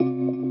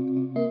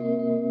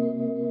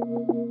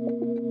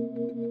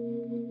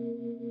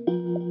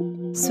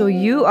So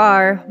you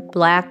are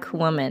Black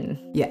woman,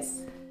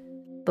 Yes.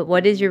 but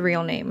what is your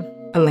real name?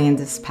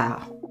 Alandis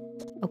Powell.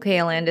 Okay,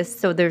 Alandis,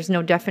 so there's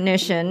no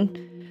definition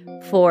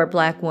for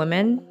Black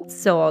women.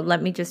 So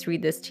let me just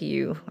read this to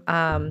you.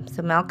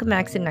 So Malcolm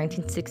X in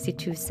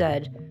 1962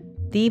 said,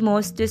 "The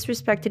most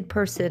disrespected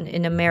person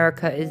in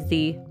America is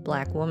the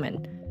Black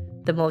woman.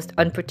 The most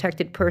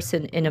unprotected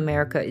person in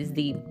America is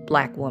the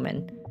Black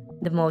woman.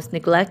 The most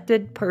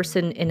neglected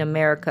person in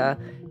America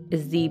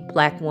is the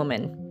Black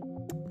woman."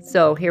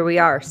 So here we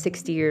are,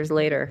 60 years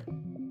later.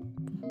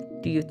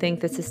 Do you think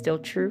this is still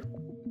true?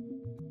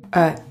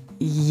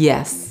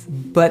 Yes,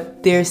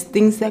 but there's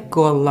things that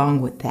go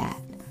along with that.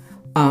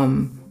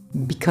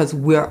 Because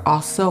we're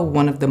also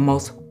one of the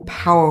most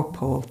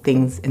powerful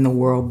things in the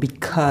world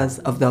because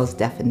of those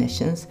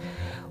definitions.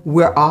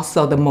 We're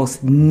also the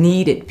most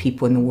needed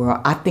people in the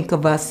world. I think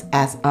of us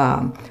as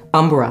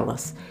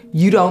umbrellas.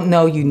 You don't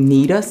know you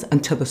need us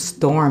until the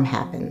storm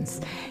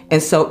happens.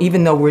 And so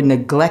even though we're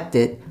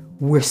neglected,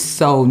 we're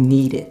so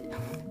needed.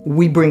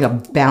 We bring a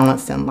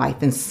balance in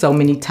life, and so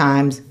many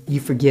times you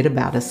forget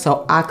about us.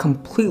 So I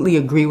completely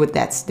agree with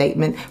that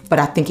statement, but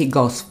I think it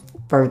goes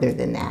further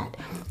than that.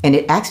 And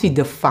it actually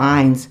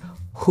defines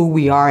who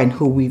we are and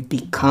who we've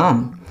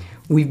become.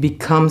 We've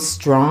become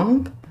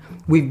strong,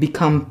 we've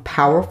become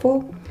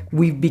powerful,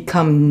 we've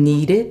become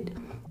needed,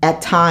 at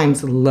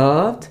times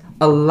loved,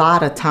 a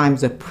lot of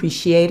times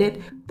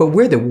appreciated, but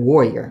we're the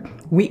warrior.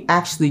 We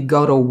actually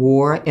go to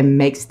war and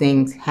makes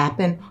things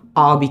happen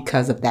all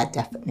because of that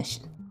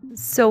definition.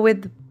 So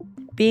with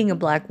being a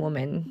Black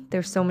woman,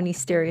 there's so many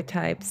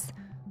stereotypes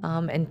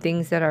and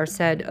things that are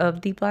said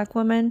of the Black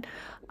woman.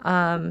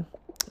 I'm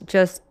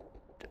just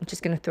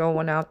going to throw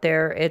one out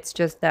there. It's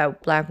just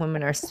that Black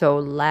women are so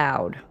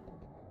loud.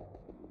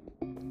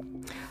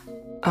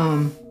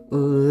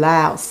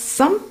 Loud.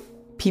 Some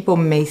people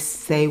may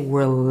say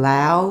we're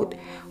loud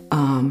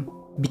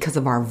because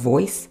of our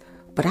voice,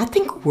 but I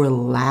think we're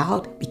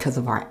loud because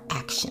of our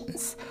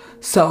actions.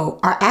 So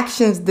our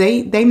actions,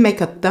 they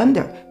make a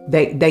thunder.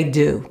 They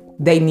do.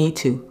 They need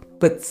to.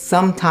 But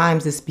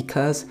sometimes it's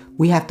because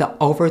we have to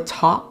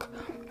overtalk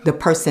the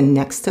person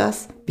next to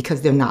us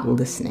because they're not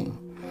listening.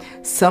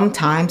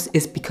 Sometimes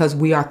it's because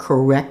we are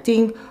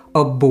correcting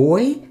a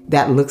boy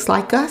that looks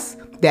like us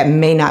that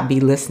may not be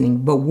listening,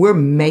 but we're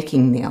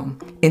making them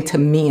into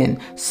men.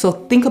 So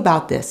think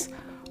about this.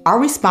 Our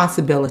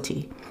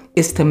responsibility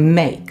is to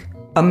make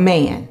a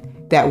man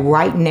that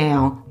right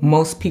now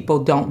most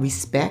people don't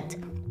respect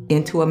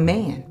into a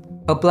man,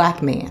 a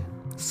Black man.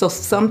 So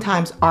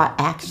sometimes our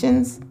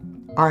actions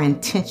are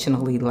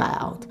intentionally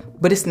loud,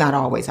 but it's not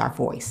always our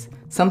voice.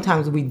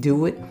 Sometimes we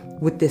do it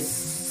with this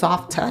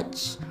soft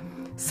touch.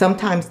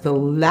 Sometimes the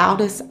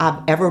loudest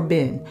I've ever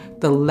been,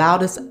 the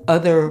loudest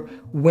other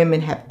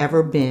women have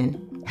ever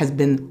been, has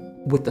been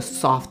with a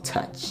soft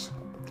touch.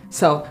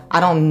 So I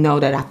don't know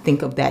that I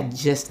think of that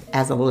just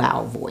as a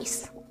loud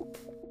voice.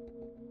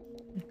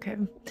 Okay.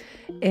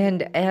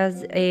 And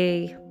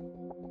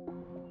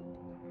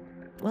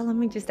let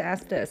me just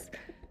ask this.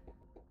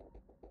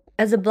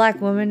 As a Black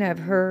woman,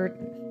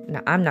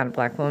 I'm not a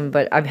Black woman,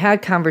 but I've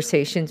had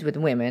conversations with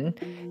women,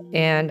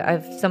 and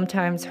I've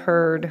sometimes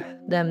heard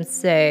them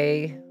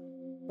say,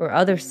 or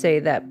others say,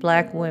 that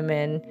Black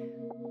women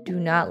do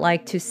not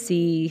like to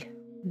see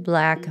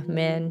Black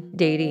men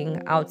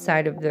dating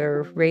outside of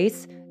their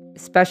race,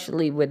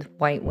 especially with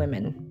white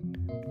women.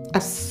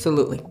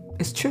 Absolutely.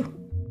 It's true.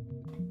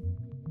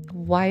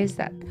 Why is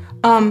that?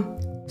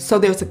 So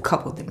there's a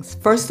couple things.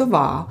 First of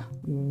all,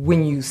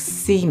 when you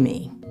see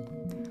me,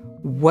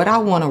 what I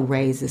want to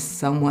raise is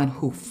someone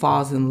who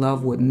falls in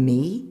love with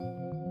me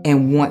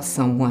and wants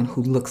someone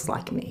who looks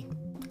like me.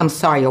 I'm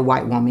sorry, a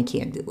white woman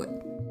can't do it.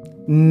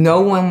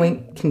 No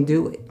woman can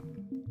do it.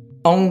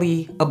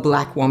 Only a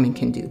Black woman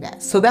can do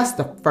that. So that's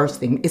the first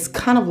thing. It's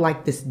kind of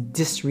like this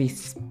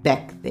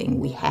disrespect thing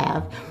we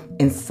have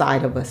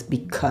inside of us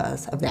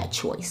because of that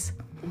choice.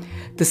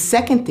 The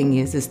second thing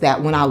is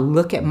that when I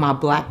look at my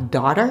Black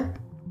daughter,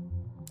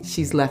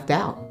 she's left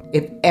out.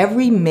 If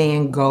every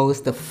man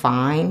goes to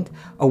find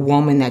a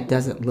woman that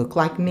doesn't look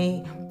like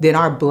me, then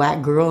our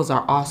Black girls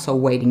are also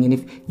waiting. And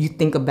if you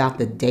think about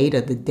the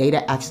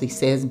data actually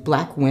says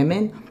Black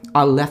women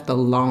are left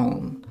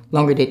alone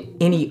longer than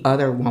any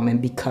other woman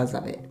because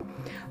of it.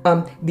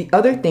 The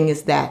other thing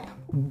is that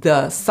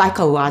the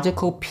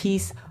psychological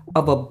piece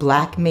of a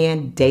Black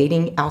man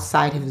dating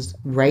outside his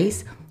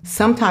race,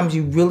 sometimes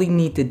you really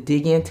need to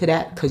dig into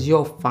that because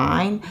you'll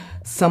find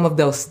some of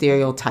those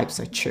stereotypes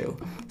are true.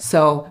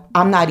 So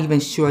I'm not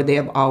even sure they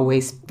have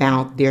always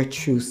found their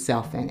true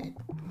self in it.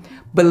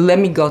 But let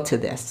me go to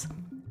this.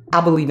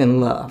 I believe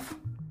in love.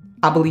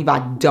 I believe I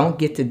don't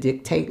get to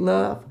dictate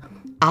love.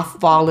 I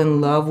fall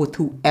in love with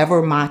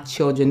whoever my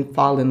children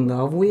fall in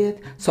love with,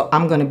 so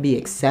I'm going to be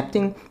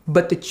accepting.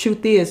 But the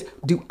truth is,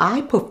 do I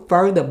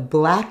prefer the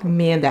Black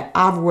men that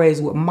I've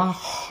raised with my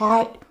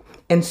heart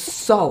and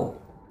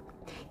soul?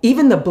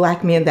 Even the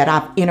Black men that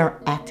I've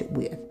interacted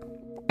with.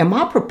 Am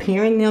I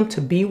preparing them to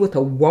be with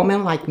a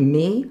woman like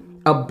me,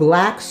 a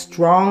Black,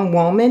 strong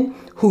woman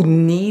who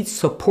needs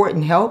support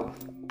and help?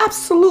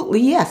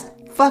 Absolutely, yes.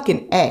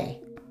 Fucking A.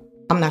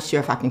 I'm not sure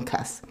if I can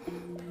cuss.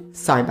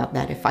 Sorry about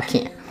that if I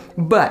can't.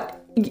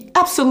 But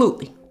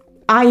absolutely,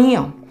 I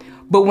am.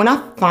 But when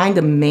I find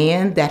a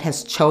man that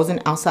has chosen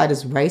outside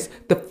his race,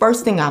 the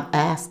first thing I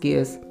ask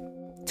is,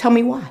 tell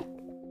me why.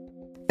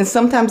 And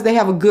sometimes they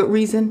have a good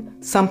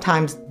reason,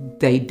 sometimes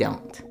they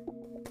don't.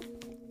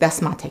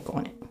 That's my take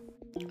on it.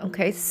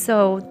 Okay,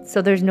 so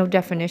there's no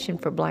definition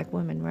for Black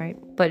women, right?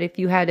 But if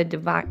you had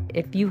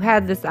if you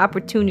had this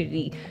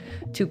opportunity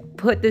to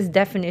put this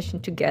definition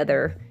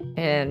together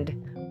and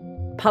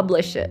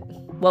publish it,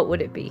 what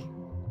would it be?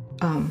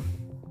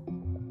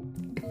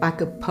 If I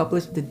could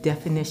publish the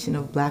definition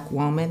of Black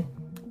woman,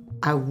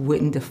 I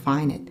wouldn't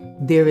define it.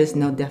 There is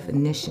no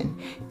definition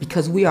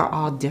because we are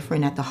all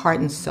different at the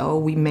heart and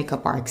soul. We make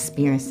up our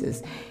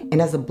experiences.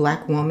 And as a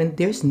Black woman,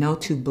 there's no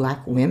two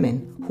Black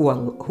women who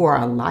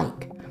are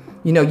alike.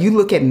 You know, you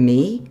look at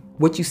me,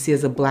 what you see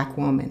as a Black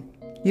woman.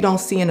 You don't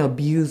see an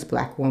abused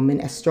Black woman.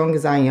 As strong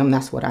as I am,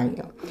 that's what I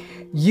am.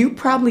 You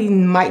probably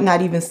might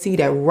not even see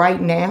that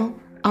right now.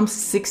 I'm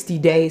 60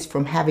 days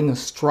from having a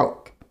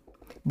stroke,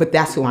 but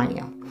that's who I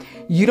am.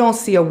 You don't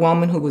see a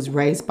woman who was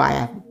raised by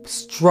a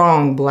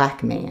strong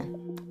Black man.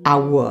 I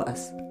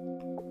was.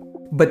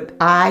 But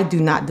I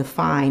do not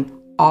define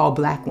all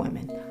Black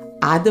women.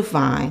 I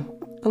define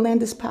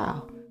Alandis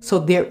Powell. So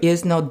there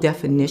is no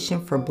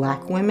definition for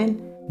Black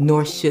women,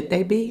 nor should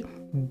they be,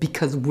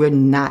 because we're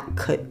not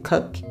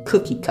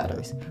cookie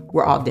cutters.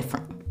 We're all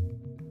different.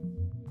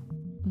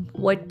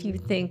 What do you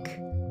think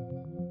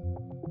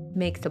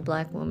makes a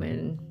Black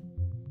woman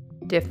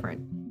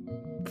different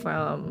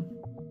from...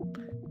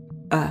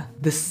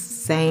 The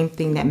same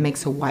thing that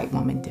makes a white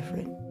woman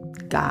different.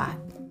 God.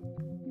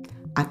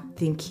 I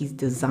think he's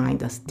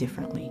designed us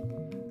differently.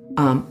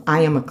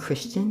 I am a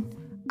Christian.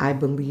 I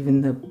believe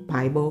in the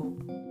Bible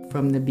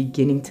from the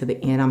beginning to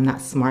the end. I'm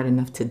not smart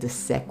enough to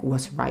dissect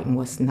what's right and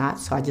what's not,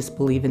 so I just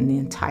believe in the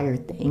entire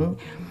thing.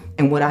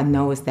 And what I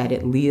know is that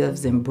it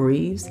lives and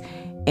breathes,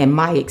 and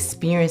my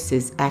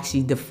experiences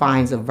actually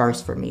defines a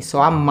verse for me. So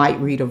I might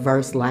read a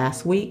verse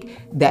last week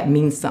that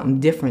means something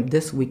different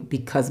this week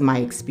because my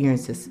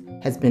experiences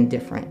has been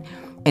different.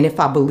 And if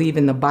I believe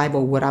in the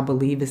Bible, what I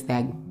believe is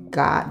that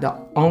God, the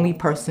only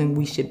person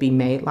we should be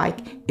made like,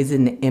 is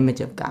in the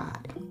image of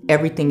God.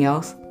 Everything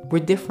else, we're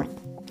different.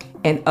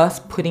 And us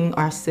putting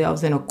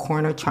ourselves in a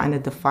corner trying to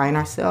define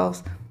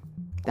ourselves,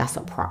 that's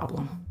a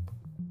problem.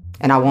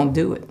 And I won't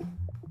do it.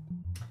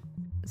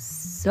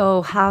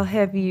 So how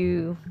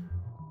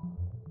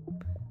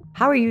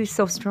are you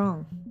so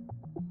strong?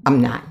 I'm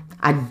not.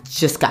 I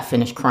just got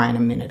finished crying a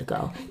minute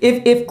ago.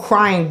 If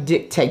crying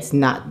dictates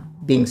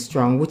not being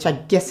strong, which I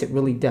guess it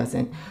really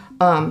doesn't,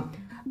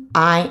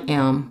 I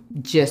am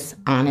just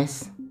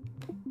honest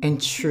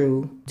and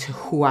true to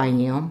who I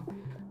am.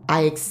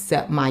 I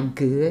accept my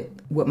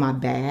good with my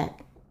bad,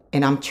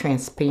 and I'm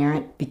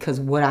transparent because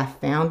what I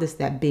found is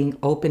that being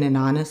open and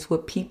honest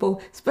with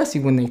people,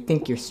 especially when they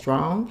think you're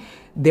strong,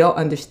 they'll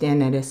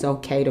understand that it's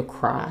okay to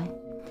cry.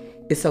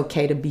 It's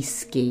okay to be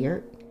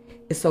scared.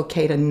 It's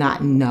okay to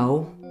not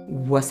know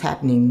what's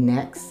happening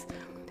next,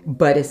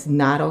 but it's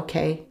not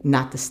okay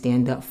not to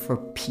stand up for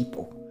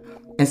people.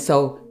 And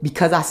so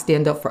because I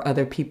stand up for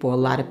other people, a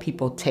lot of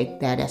people take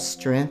that as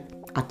strength.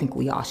 I think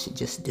we all should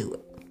just do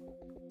it.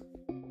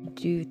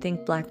 Do you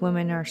think Black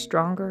women are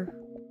stronger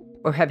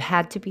or have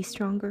had to be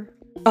stronger?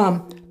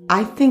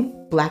 I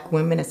think Black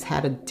women has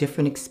had a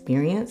different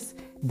experience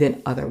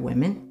than other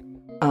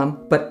women.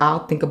 But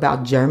I'll think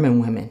about German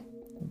women.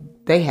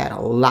 They had a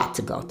lot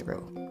to go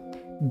through.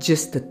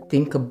 Just to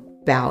think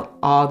about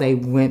all they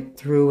went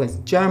through as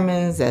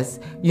Germans, as,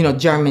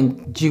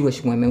 German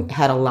Jewish women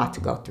had a lot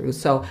to go through.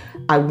 So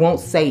I won't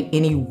say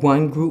any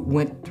one group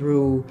went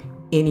through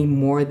any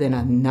more than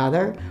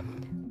another.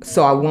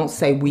 So I won't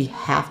say we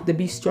have to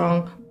be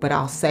strong, but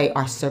I'll say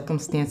our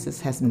circumstances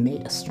has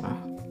made us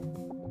strong.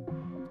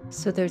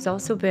 So there's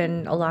also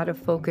been a lot of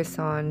focus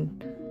on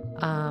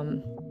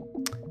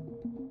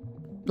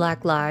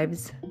Black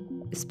lives,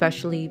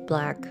 especially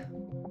Black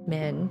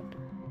men.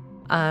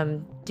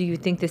 Do you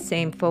think the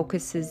same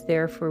focus is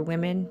there for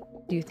women?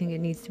 Do you think it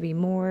needs to be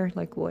more?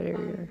 Like, what are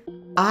your...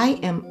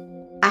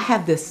 I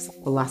have this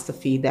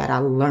philosophy that I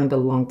learned a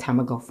long time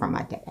ago from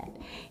my dad.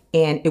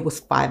 And it was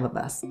 5 of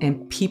us.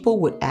 And people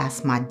would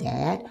ask my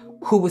dad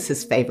who was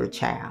his favorite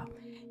child.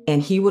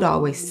 And he would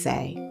always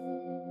say,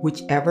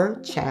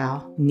 whichever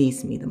child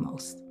needs me the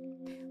most.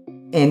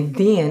 And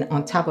then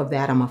on top of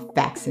that, I'm a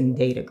facts and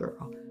data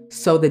girl.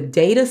 So the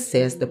data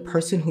says the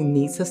person who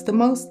needs us the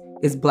most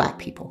is Black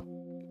people,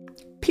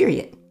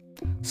 period.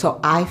 So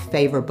I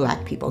favor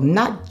Black people,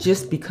 not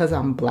just because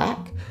I'm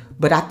Black,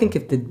 but I think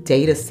if the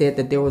data said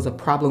that there was a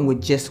problem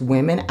with just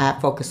women,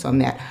 I'd focus on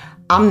that.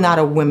 I'm not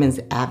a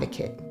women's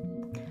advocate.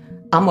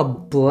 I'm a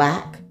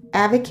Black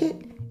advocate,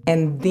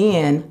 and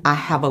then I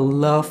have a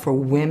love for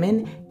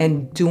women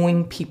and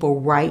doing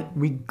people right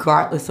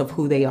regardless of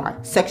who they are.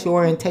 Sexual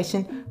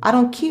orientation, I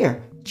don't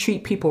care.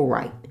 Treat people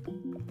right.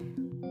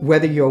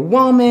 Whether you're a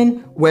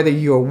woman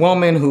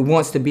who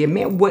wants to be a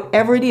man,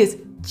 whatever it is,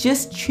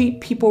 just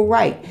treat people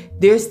right.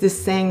 There's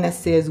this saying that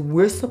says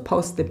we're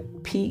supposed to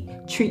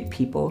treat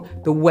people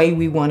the way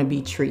we want to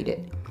be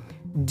treated.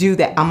 Do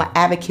that. I'm an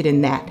advocate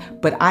in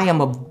that, but I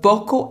am a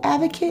vocal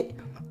advocate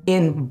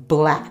in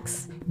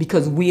Blacks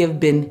because we have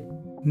been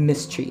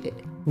mistreated.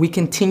 We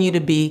continue to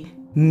be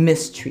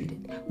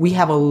mistreated. We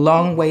have a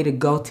long way to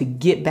go to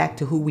get back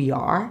to who we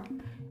are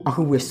or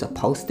who we're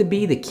supposed to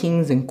be, the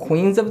kings and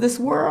queens of this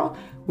world.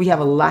 We have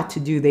a lot to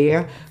do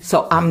there.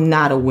 So I'm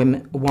not a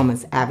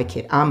woman's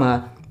advocate. I'm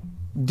a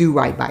do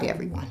right by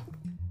everyone.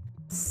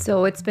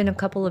 So it's been a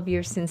couple of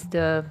years since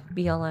the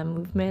BLM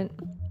movement.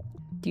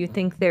 Do you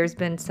think there's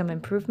been some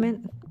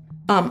improvement?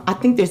 I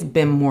think there's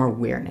been more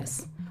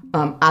awareness.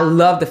 I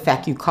love the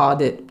fact you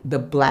called it the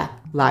Black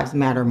Lives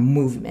Matter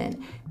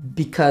movement,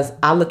 because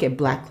I look at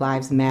Black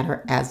Lives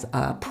Matter as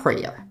a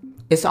prayer.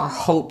 It's our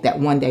hope that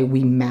one day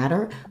we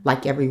matter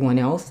like everyone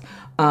else.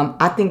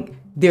 I think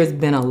there's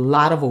been a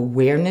lot of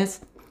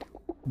awareness.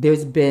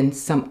 There's been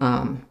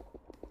some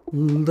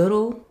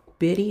little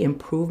bitty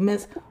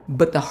improvements,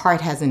 but the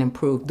heart hasn't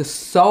improved. The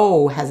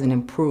soul hasn't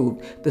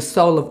improved. The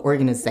soul of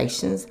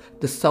organizations,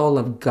 the soul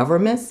of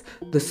governments,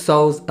 the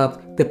souls of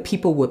the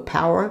people with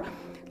power.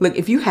 Look,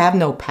 if you have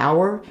no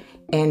power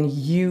and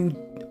you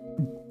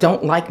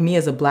don't like me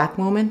as a Black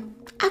woman,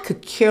 I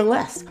could care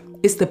less.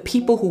 It's the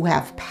people who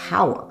have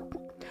power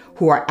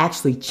who are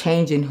actually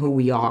changing who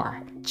we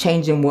are,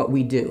 changing what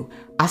we do.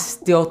 I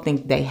still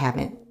think they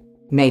haven't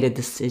made a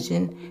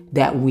decision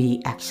that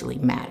we actually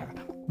matter.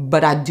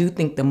 But I do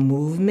think the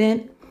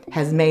movement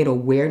has made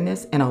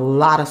awareness, and a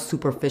lot of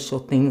superficial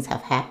things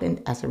have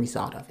happened as a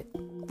result of it,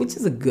 which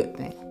is a good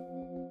thing.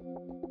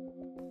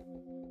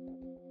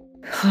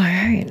 All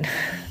right.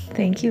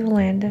 Thank you,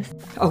 Landis.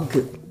 Oh,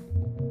 good.